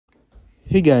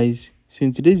Hey guys, so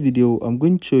in today's video I'm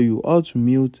going to show you how to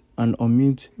mute and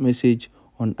unmute message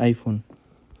on iPhone.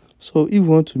 So if you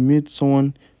want to mute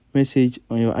someone message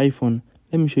on your iPhone,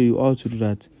 let me show you how to do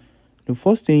that. The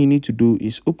first thing you need to do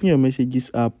is open your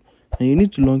messages app and you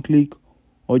need to long click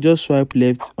or just swipe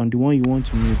left on the one you want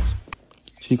to mute.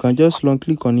 So you can just long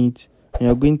click on it and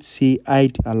you're going to see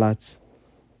hide alert.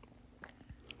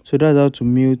 So that's how to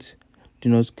mute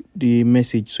the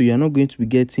message, so you're not going to be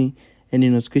getting any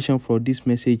notification for this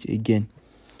message again.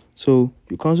 So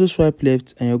you can also swipe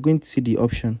left and you're going to see the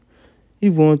option.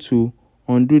 If you want to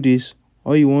undo this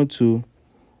or you want to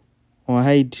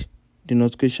hide the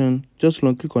notification, just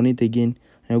long click on it again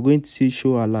and you're going to see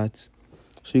show alert.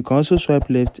 So you can also swipe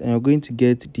left and you're going to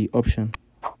get the option.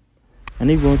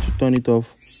 And if you want to turn it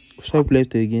off, swipe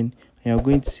left again and you're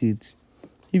going to see it.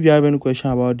 If you have any question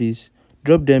about this,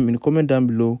 drop them in the comment down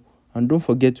below, and don't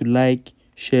forget to like,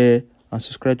 share and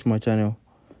subscribe to my channel.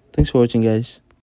 Thanks for watching, guys.